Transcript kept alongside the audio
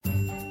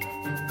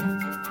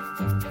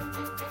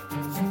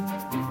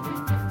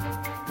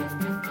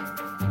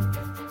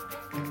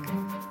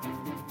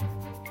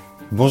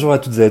Bonjour à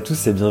toutes et à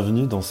tous et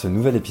bienvenue dans ce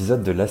nouvel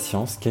épisode de La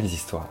science, quelle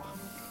histoire.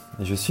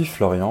 Je suis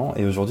Florian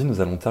et aujourd'hui nous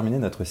allons terminer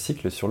notre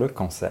cycle sur le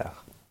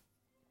cancer.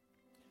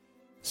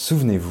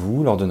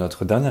 Souvenez-vous, lors de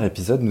notre dernier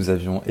épisode, nous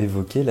avions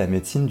évoqué la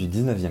médecine du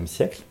XIXe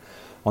siècle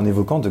en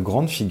évoquant de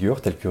grandes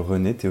figures telles que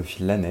René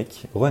Théophile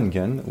Laennec,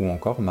 Röntgen ou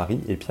encore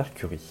Marie et Pierre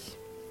Curie.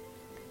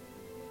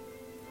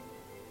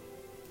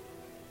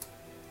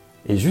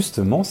 Et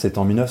justement, c'est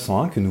en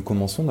 1901 que nous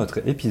commençons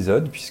notre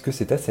épisode, puisque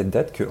c'est à cette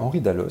date que Henri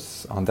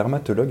Dallos, un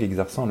dermatologue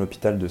exerçant à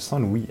l'hôpital de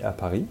Saint-Louis à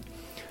Paris,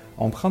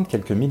 emprunte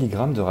quelques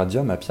milligrammes de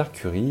radium à Pierre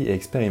Curie et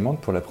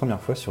expérimente pour la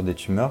première fois sur des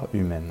tumeurs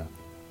humaines.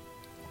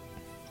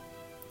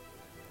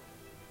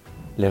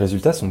 Les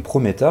résultats sont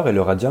prometteurs et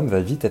le radium va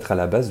vite être à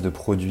la base de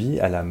produits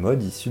à la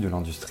mode issus de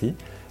l'industrie,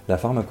 la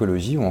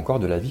pharmacologie ou encore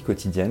de la vie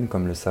quotidienne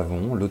comme le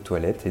savon, l'eau de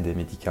toilette et des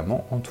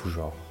médicaments en tout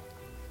genre.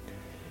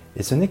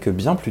 Et ce n'est que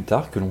bien plus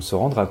tard que l'on se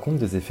rendra compte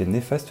des effets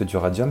néfastes du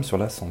radium sur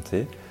la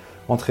santé,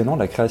 entraînant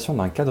la création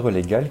d'un cadre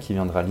légal qui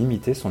viendra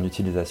limiter son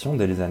utilisation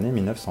dès les années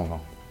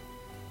 1920.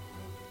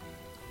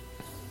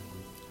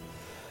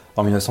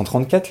 En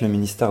 1934, le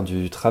ministère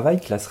du Travail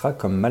classera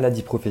comme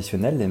maladies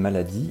professionnelles les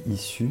maladies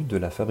issues de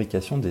la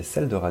fabrication des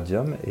sels de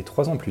radium et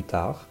 3 ans plus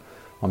tard,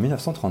 en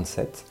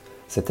 1937,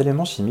 cet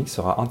élément chimique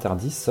sera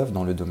interdit sauf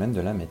dans le domaine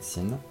de la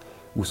médecine,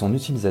 où son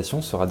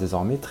utilisation sera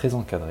désormais très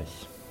encadrée.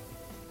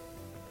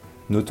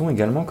 Notons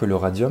également que le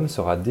radium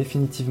sera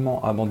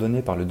définitivement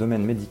abandonné par le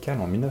domaine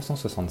médical en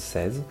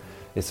 1976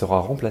 et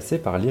sera remplacé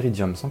par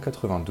l'iridium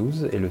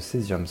 192 et le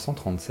césium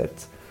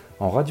 137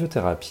 en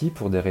radiothérapie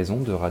pour des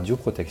raisons de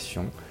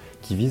radioprotection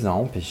qui visent à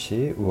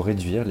empêcher ou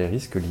réduire les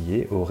risques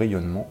liés au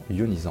rayonnement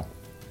ionisant.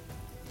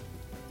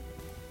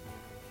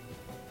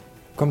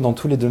 Comme dans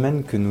tous les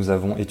domaines que nous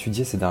avons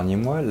étudiés ces derniers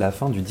mois, la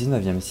fin du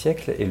XIXe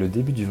siècle et le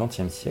début du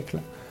XXe siècle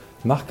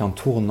marquent un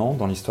tournant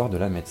dans l'histoire de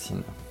la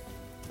médecine.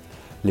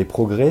 Les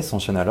progrès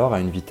s'enchaînent alors à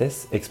une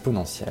vitesse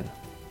exponentielle.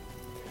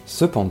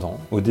 Cependant,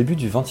 au début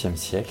du XXe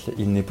siècle,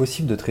 il n'est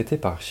possible de traiter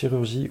par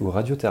chirurgie ou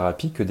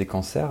radiothérapie que des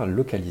cancers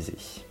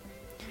localisés.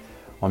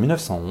 En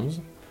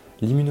 1911,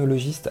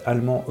 l'immunologiste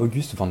allemand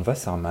August von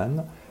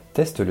Wassermann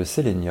teste le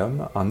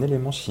sélénium, un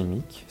élément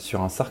chimique,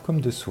 sur un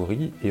sarcome de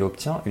souris et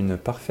obtient une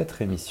parfaite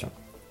rémission.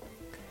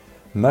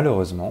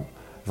 Malheureusement,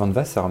 von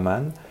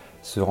Wassermann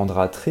se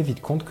rendra très vite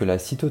compte que la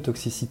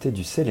cytotoxicité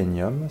du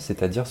sélénium,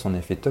 c'est-à-dire son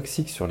effet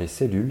toxique sur les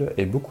cellules,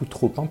 est beaucoup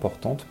trop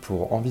importante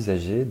pour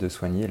envisager de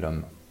soigner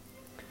l'homme.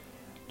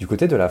 Du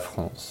côté de la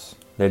France,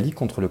 la Ligue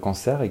contre le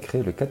cancer est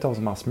créée le 14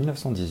 mars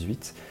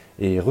 1918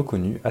 et est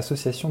reconnue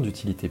association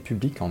d'utilité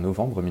publique en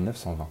novembre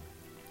 1920.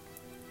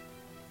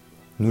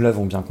 Nous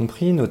l'avons bien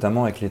compris,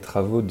 notamment avec les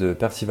travaux de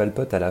Percival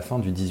Pott à la fin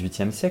du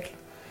XVIIIe siècle,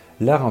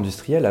 l'art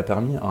industriel a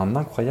permis un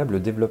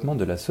incroyable développement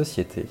de la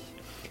société,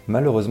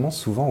 malheureusement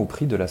souvent au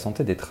prix de la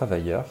santé des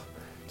travailleurs,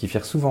 qui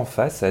firent souvent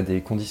face à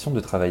des conditions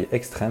de travail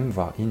extrêmes,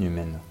 voire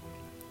inhumaines.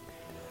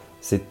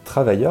 Ces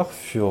travailleurs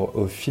furent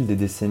au fil des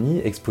décennies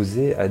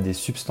exposés à des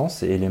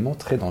substances et éléments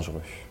très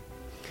dangereux.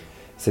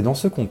 C'est dans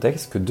ce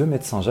contexte que 2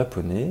 médecins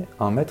japonais,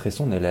 un maître et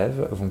son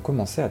élève, vont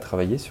commencer à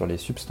travailler sur les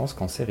substances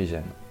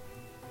cancérigènes.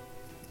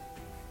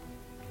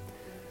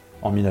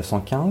 En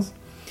 1915,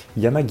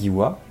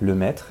 Yamagiwa, le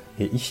maître,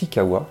 et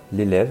Ishikawa,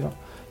 l'élève,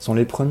 sont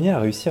les premiers à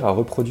réussir à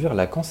reproduire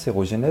la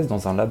cancérogénèse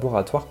dans un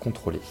laboratoire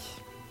contrôlé.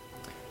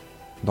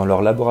 Dans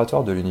leur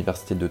laboratoire de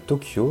l'université de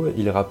Tokyo,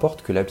 ils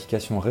rapportent que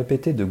l'application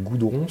répétée de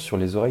goudron sur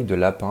les oreilles de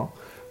lapin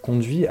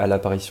conduit à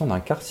l'apparition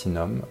d'un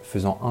carcinome,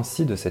 faisant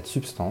ainsi de cette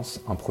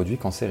substance un produit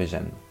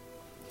cancérigène.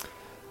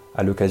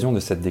 À l'occasion de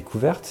cette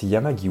découverte,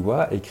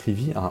 Yamagiwa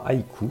écrivit un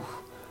haïku,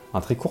 un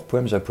très court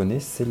poème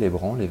japonais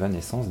célébrant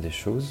l'évanescence des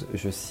choses,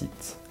 je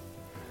cite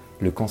 «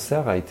 Le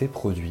cancer a été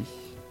produit,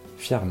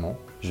 fièrement,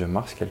 je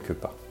marche quelques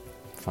pas. »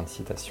 Fin de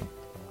citation.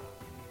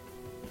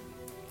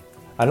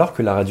 Alors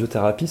que la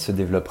radiothérapie se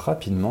développe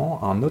rapidement,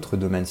 un autre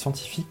domaine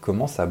scientifique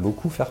commence à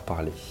beaucoup faire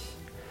parler.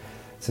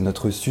 C'est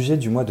notre sujet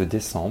du mois de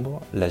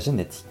décembre, la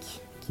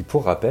génétique, qui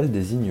pour rappel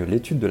désigne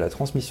l'étude de la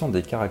transmission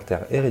des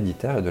caractères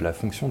héréditaires et de la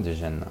fonction des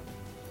gènes.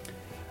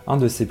 Un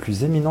de ses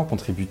plus éminents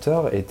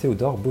contributeurs est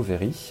Theodor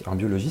Boveri, un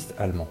biologiste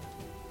allemand.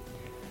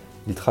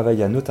 Il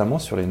travailla notamment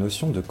sur les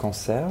notions de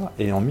cancer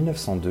et en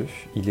 1902,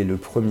 il est le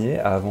premier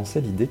à avancer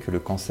l'idée que le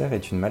cancer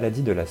est une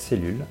maladie de la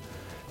cellule,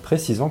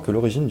 précisant que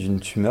l'origine d'une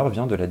tumeur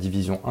vient de la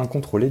division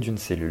incontrôlée d'une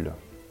cellule.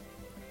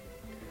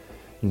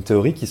 Une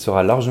théorie qui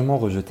sera largement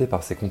rejetée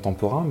par ses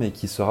contemporains mais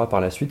qui sera par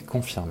la suite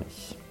confirmée.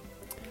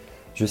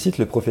 Je cite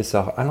le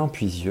professeur Alain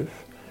Puisieux,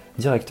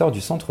 directeur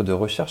du Centre de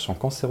recherche en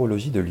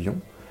cancérologie de Lyon,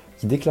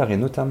 qui déclarait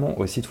notamment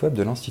au site web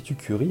de l'Institut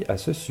Curie à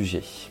ce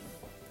sujet.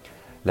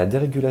 La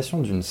dérégulation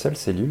d'une seule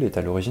cellule est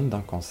à l'origine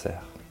d'un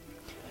cancer.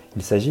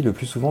 Il s'agit le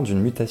plus souvent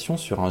d'une mutation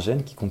sur un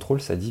gène qui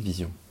contrôle sa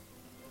division.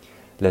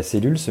 La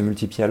cellule se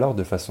multiplie alors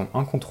de façon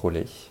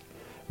incontrôlée,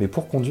 mais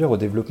pour conduire au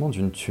développement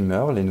d'une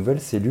tumeur, les nouvelles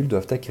cellules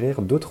doivent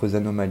acquérir d'autres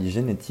anomalies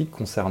génétiques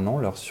concernant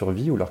leur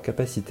survie ou leur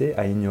capacité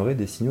à ignorer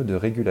des signaux de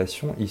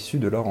régulation issus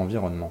de leur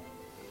environnement.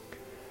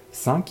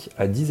 5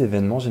 à 10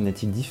 événements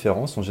génétiques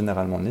différents sont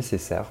généralement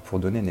nécessaires pour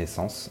donner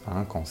naissance à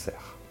un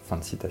cancer. Fin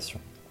de citation.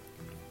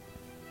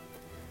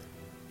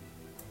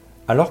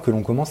 Alors que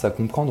l'on commence à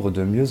comprendre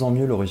de mieux en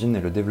mieux l'origine et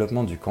le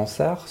développement du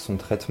cancer, son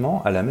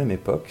traitement, à la même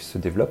époque, se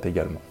développe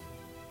également.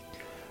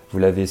 Vous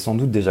l'avez sans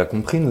doute déjà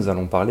compris, nous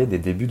allons parler des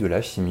débuts de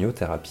la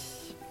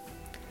chimiothérapie.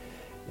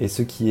 Et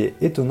ce qui est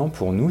étonnant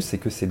pour nous, c'est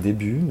que ces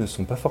débuts ne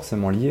sont pas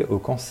forcément liés au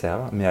cancer,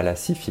 mais à la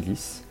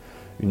syphilis,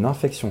 une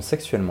infection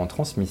sexuellement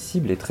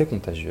transmissible et très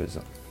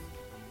contagieuse.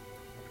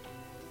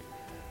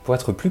 Pour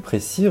être plus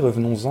précis,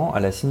 revenons-en à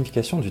la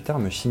signification du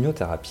terme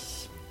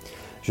chimiothérapie.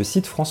 Je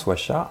cite François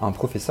Chat, un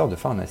professeur de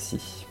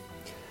pharmacie.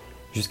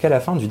 Jusqu'à la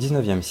fin du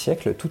XIXe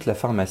siècle, toute la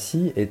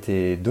pharmacie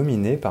était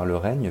dominée par le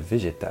règne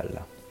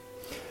végétal.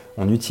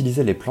 On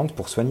utilisait les plantes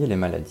pour soigner les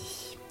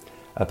maladies.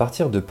 À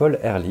partir de Paul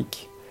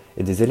Ehrlich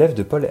et des élèves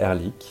de Paul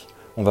Ehrlich,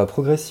 on va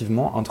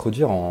progressivement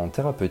introduire en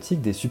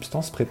thérapeutique des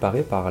substances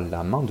préparées par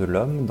la main de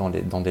l'homme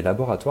dans des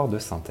laboratoires de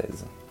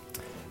synthèse.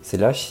 C'est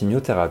la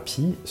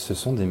chimiothérapie, ce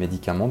sont des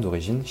médicaments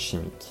d'origine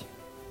chimique.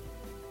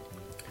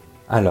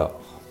 Alors,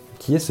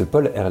 qui est ce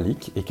Paul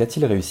Ehrlich et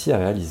qu'a-t-il réussi à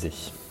réaliser ?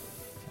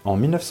 En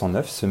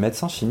 1909, ce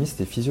médecin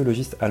chimiste et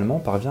physiologiste allemand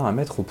parvient à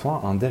mettre au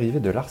point un dérivé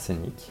de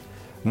l'arsenic,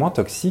 moins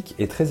toxique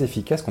et très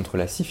efficace contre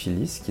la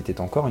syphilis, qui était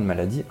encore une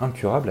maladie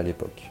incurable à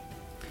l'époque.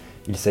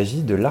 Il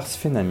s'agit de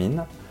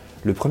l'arsphénamine,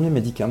 le premier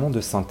médicament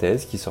de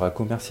synthèse qui sera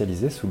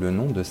commercialisé sous le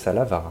nom de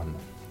salavaram.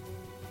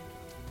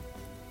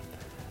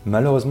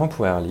 Malheureusement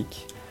pour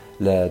Ehrlich,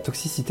 la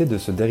toxicité de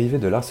ce dérivé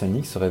de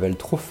l'arsenic se révèle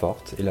trop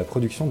forte et la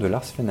production de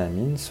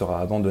l'arsphénamine sera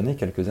abandonnée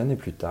quelques années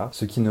plus tard,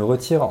 ce qui ne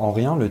retire en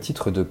rien le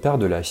titre de père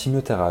de la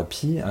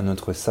chimiothérapie à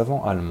notre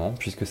savant allemand,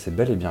 puisque c'est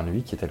bel et bien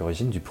lui qui est à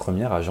l'origine du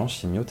premier agent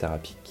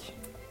chimiothérapique.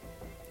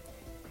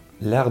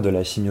 L'ère de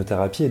la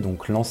chimiothérapie est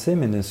donc lancée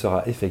mais ne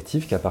sera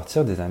effective qu'à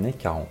partir des années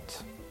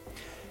 40.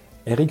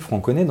 Éric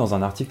Franconnet, dans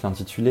un article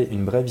intitulé «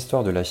 Une brève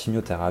histoire de la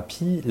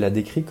chimiothérapie », la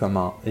décrit comme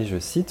un, et je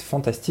cite, «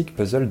 fantastique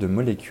puzzle de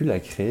molécules à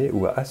créer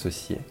ou à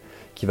associer »,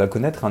 qui va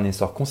connaître un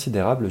essor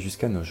considérable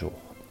jusqu'à nos jours.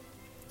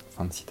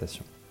 Fin de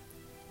citation.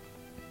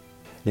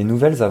 Les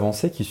nouvelles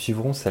avancées qui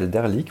suivront celles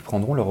d'Ehrlich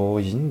prendront leur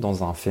origine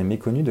dans un fait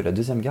méconnu de la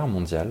Deuxième Guerre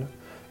mondiale,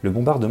 le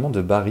bombardement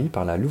de Bari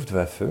par la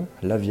Luftwaffe,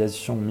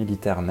 l'aviation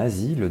militaire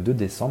nazie, le 2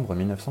 décembre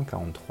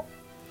 1943.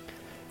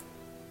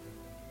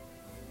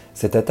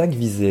 Cette attaque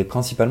visait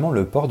principalement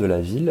le port de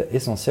la ville,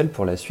 essentiel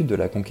pour la suite de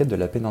la conquête de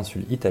la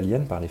péninsule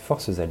italienne par les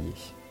forces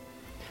alliées.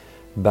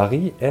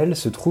 Bari, elle,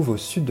 se trouve au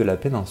sud de la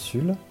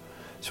péninsule,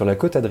 sur la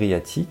côte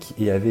adriatique,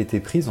 et avait été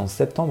prise en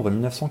septembre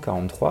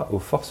 1943 aux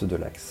forces de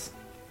l'Axe.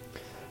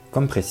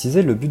 Comme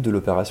précisé, le but de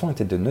l'opération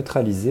était de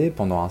neutraliser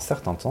pendant un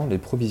certain temps les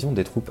provisions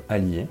des troupes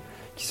alliées,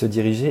 qui se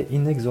dirigeaient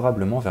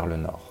inexorablement vers le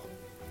nord.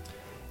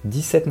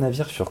 17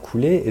 navires furent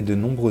coulés et de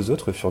nombreux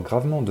autres furent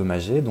gravement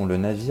endommagés, dont le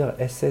navire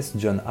SS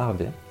John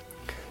Harvey,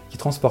 qui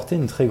transportait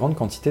une très grande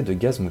quantité de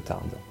gaz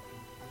moutarde.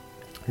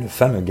 Le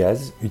fameux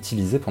gaz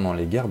utilisé pendant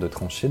les guerres de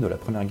tranchées de la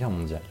Première Guerre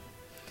mondiale.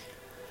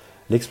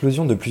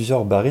 L'explosion de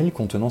plusieurs barils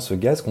contenant ce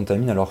gaz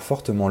contamine alors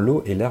fortement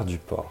l'eau et l'air du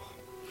port.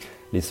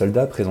 Les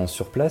soldats présents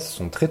sur place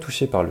sont très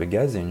touchés par le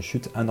gaz et une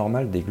chute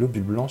anormale des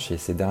globules blancs chez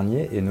ces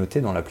derniers est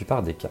notée dans la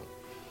plupart des cas.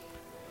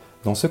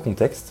 Dans ce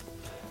contexte,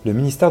 le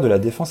ministère de la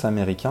Défense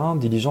américain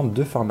diligente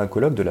 2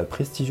 pharmacologues de la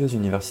prestigieuse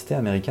université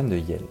américaine de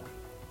Yale.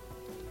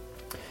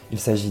 Il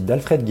s'agit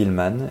d'Alfred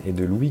Gilman et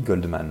de Louis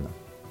Goldman.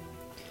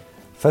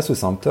 Face aux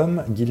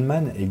symptômes,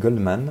 Gilman et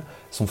Goldman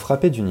sont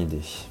frappés d'une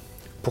idée.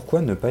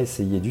 Pourquoi ne pas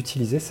essayer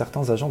d'utiliser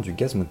certains agents du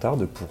gaz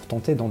moutarde pour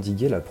tenter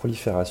d'endiguer la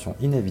prolifération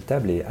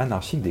inévitable et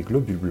anarchique des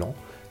globules blancs,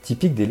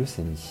 typiques des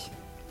leucémies ?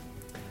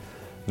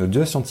 Nos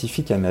 2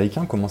 scientifiques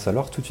américains commencent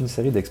alors toute une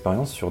série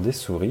d'expériences sur des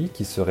souris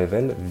qui se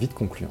révèlent vite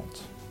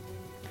concluantes.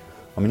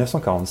 En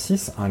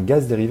 1946, un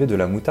gaz dérivé de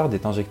la moutarde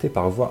est injecté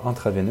par voie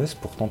intraveineuse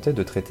pour tenter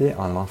de traiter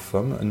un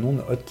lymphome non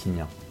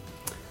hodgkinien.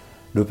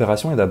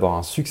 L'opération est d'abord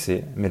un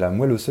succès, mais la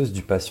moelle osseuse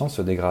du patient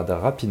se dégrade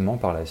rapidement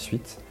par la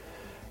suite.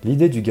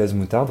 L'idée du gaz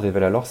moutarde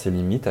révèle alors ses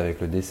limites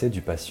avec le décès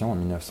du patient en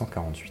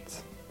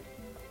 1948.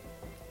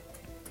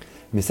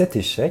 Mais cet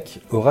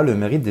échec aura le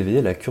mérite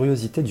d'éveiller la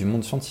curiosité du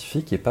monde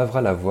scientifique et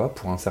pavera la voie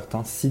pour un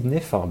certain Sidney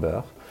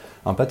Farber,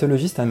 un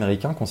pathologiste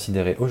américain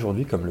considéré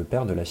aujourd'hui comme le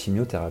père de la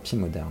chimiothérapie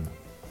moderne.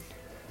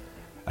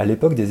 À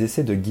l'époque des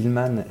essais de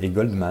Gilman et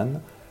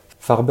Goldman,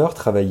 Farber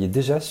travaillait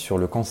déjà sur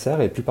le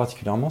cancer et plus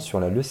particulièrement sur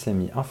la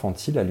leucémie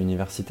infantile à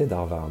l'université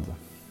d'Harvard.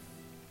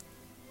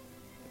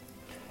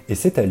 Et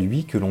c'est à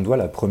lui que l'on doit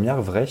la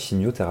première vraie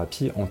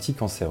chimiothérapie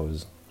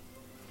anticancéreuse.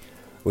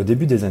 Au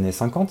début des années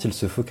 50, il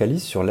se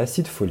focalise sur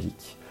l'acide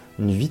folique,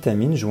 une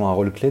vitamine jouant un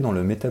rôle clé dans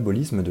le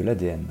métabolisme de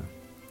l'ADN.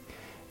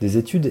 Des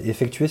études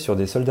effectuées sur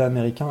des soldats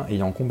américains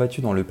ayant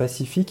combattu dans le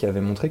Pacifique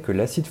avaient montré que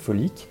l'acide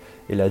folique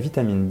et la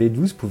vitamine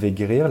B12 pouvaient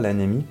guérir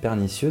l'anémie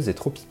pernicieuse et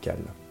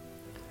tropicale.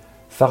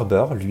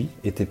 Farber, lui,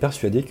 était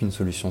persuadé qu'une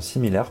solution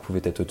similaire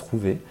pouvait être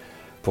trouvée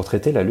pour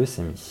traiter la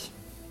leucémie.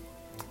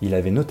 Il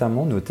avait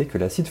notamment noté que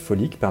l'acide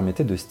folique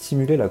permettait de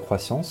stimuler la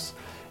croissance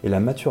et la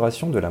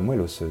maturation de la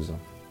moelle osseuse.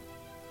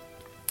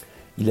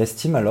 Il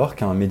estime alors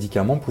qu'un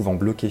médicament pouvant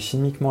bloquer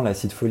chimiquement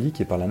l'acide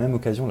folique et par la même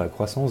occasion la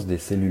croissance des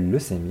cellules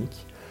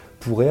leucémiques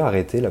pourrait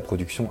arrêter la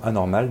production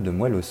anormale de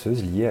moelle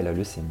osseuse liée à la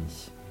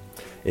leucémie.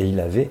 Et il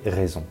avait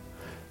raison.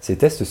 Ces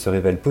tests se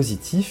révèlent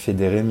positifs et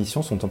des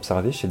rémissions sont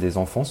observées chez des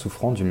enfants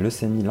souffrant d'une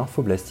leucémie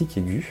lymphoblastique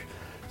aiguë,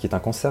 qui est un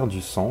cancer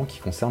du sang qui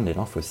concerne les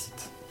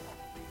lymphocytes.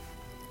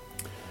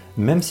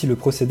 Même si le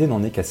procédé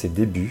n'en est qu'à ses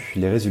débuts,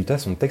 les résultats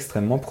sont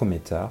extrêmement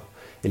prometteurs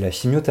et la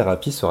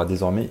chimiothérapie sera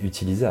désormais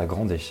utilisée à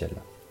grande échelle.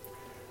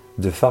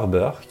 De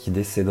Farber, qui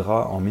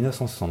décédera en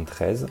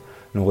 1973,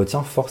 l'on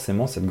retient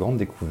forcément cette grande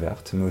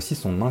découverte, mais aussi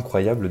son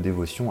incroyable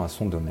dévotion à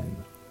son domaine.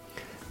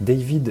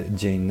 David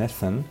J.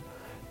 Nathan,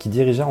 qui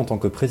dirigea en tant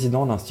que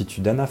président l'Institut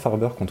d'Anna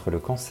Farber contre le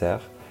cancer,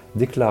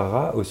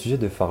 déclarera au sujet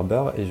de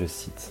Farber, et je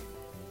cite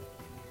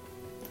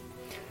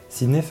 «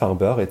 Sidney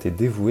Farber était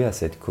dévoué à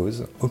cette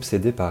cause,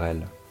 obsédé par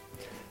elle.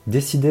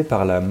 Décidé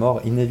par la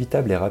mort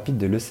inévitable et rapide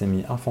de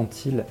leucémie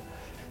infantile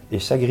et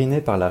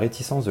chagriné par la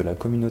réticence de la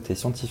communauté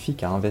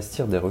scientifique à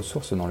investir des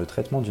ressources dans le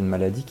traitement d'une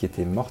maladie qui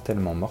était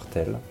mortellement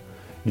mortelle,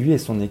 lui et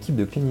son équipe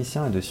de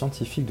cliniciens et de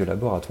scientifiques de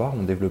laboratoire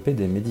ont développé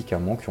des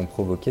médicaments qui ont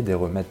provoqué des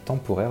remèdes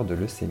temporaires de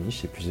leucémie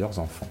chez plusieurs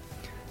enfants. »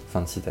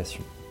 Fin de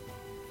citation.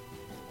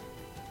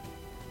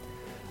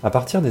 À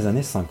partir des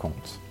années 50,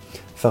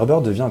 Farber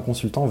devient un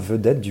consultant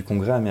vedette du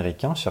Congrès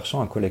américain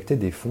cherchant à collecter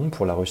des fonds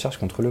pour la recherche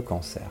contre le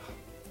cancer.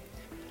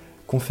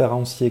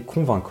 Conférencier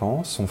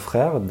convaincant, son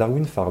frère,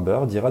 Darwin Farber,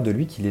 dira de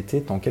lui qu'il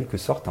était en quelque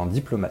sorte un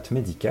diplomate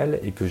médical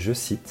et que, je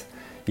cite,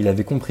 « il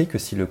avait compris que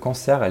si le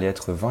cancer allait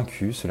être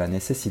vaincu, cela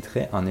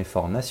nécessiterait un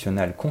effort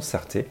national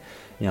concerté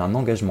et un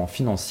engagement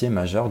financier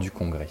majeur du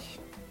Congrès. »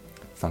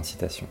 Fin de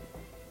citation.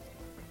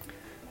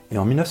 Et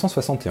en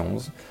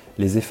 1971,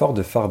 les efforts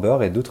de Farber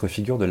et d'autres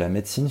figures de la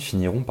médecine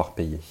finiront par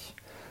payer.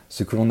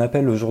 Ce que l'on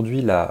appelle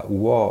aujourd'hui la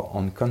War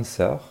on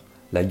Cancer,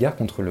 la guerre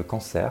contre le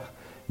cancer,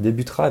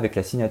 débutera avec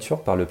la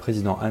signature par le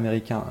président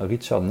américain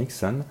Richard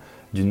Nixon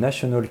du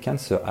National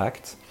Cancer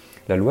Act,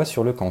 la loi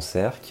sur le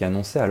cancer qui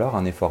annonçait alors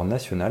un effort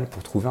national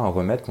pour trouver un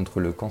remède contre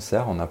le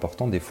cancer en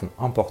apportant des fonds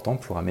importants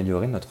pour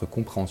améliorer notre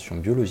compréhension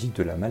biologique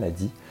de la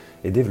maladie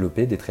et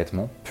développer des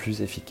traitements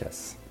plus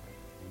efficaces.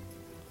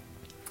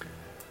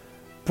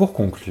 Pour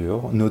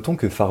conclure, notons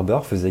que Farber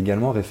faisait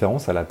également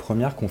référence à la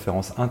première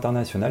conférence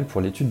internationale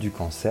pour l'étude du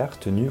cancer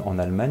tenue en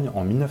Allemagne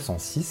en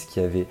 1906 qui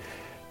avait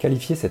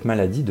qualifié cette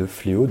maladie de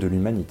fléau de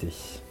l'humanité.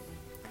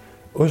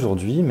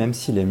 Aujourd'hui, même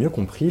s'il est mieux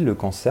compris, le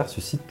cancer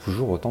suscite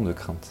toujours autant de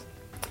craintes.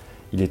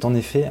 Il est en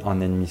effet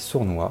un ennemi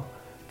sournois,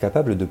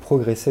 capable de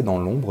progresser dans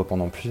l'ombre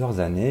pendant plusieurs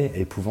années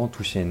et pouvant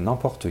toucher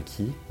n'importe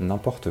qui,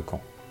 n'importe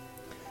quand.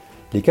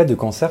 Les cas de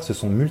cancer se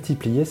sont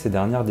multipliés ces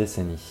dernières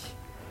décennies.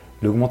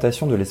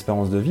 L'augmentation de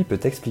l'espérance de vie peut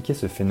expliquer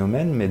ce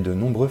phénomène, mais de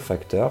nombreux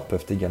facteurs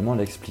peuvent également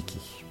l'expliquer.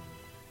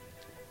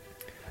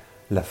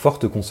 La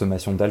forte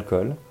consommation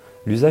d'alcool,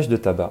 l'usage de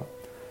tabac,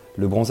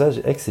 le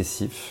bronzage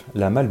excessif,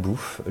 la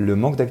malbouffe, le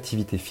manque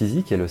d'activité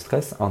physique et le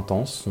stress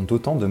intense sont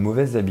autant de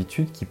mauvaises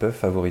habitudes qui peuvent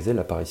favoriser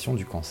l'apparition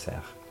du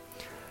cancer.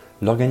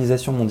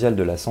 L'Organisation mondiale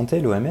de la santé,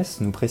 l'OMS,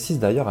 nous précise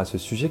d'ailleurs à ce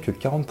sujet que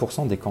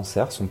 40% des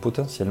cancers sont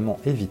potentiellement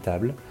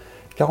évitables,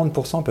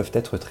 40% peuvent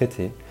être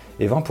traités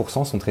et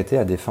 20% sont traités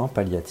à des fins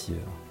palliatives.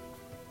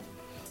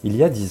 Il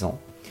y a 10 ans,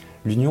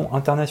 l'Union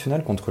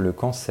internationale contre le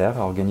cancer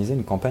a organisé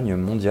une campagne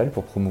mondiale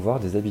pour promouvoir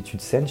des habitudes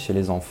saines chez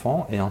les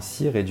enfants et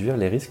ainsi réduire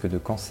les risques de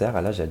cancer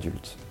à l'âge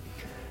adulte.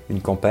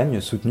 Une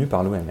campagne soutenue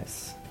par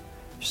l'OMS.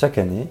 Chaque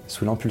année,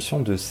 sous l'impulsion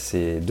de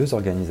ces deux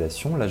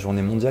organisations, la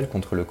Journée mondiale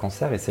contre le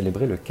cancer est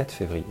célébrée le 4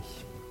 février.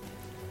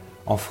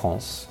 En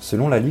France,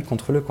 selon la Ligue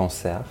contre le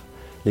cancer,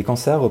 les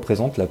cancers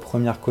représentent la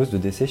première cause de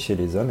décès chez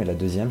les hommes et la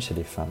deuxième chez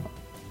les femmes.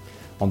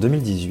 En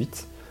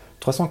 2018,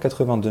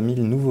 382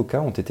 000 nouveaux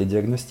cas ont été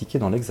diagnostiqués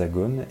dans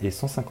l'Hexagone et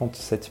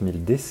 157 000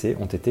 décès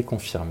ont été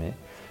confirmés,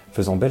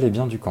 faisant bel et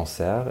bien du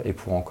cancer et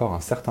pour encore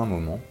un certain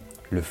moment,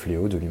 le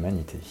fléau de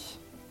l'humanité.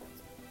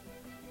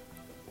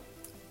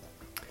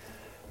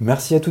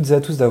 Merci à toutes et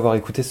à tous d'avoir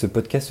écouté ce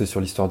podcast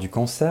sur l'histoire du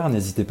cancer.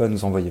 N'hésitez pas à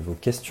nous envoyer vos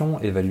questions,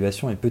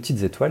 évaluations et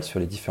petites étoiles sur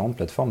les différentes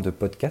plateformes de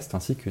podcast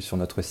ainsi que sur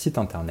notre site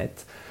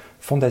internet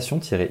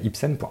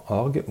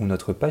fondation-ipsen.org ou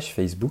notre page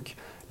Facebook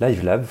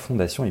LiveLab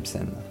Fondation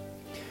Ipsen.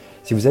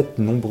 Si vous êtes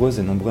nombreuses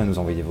et nombreux à nous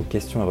envoyer vos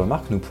questions et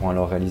remarques, nous pourrons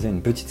alors réaliser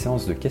une petite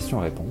séance de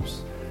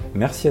questions-réponses.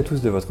 Merci à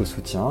tous de votre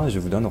soutien et je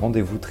vous donne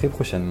rendez-vous très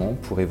prochainement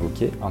pour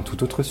évoquer un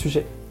tout autre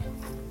sujet.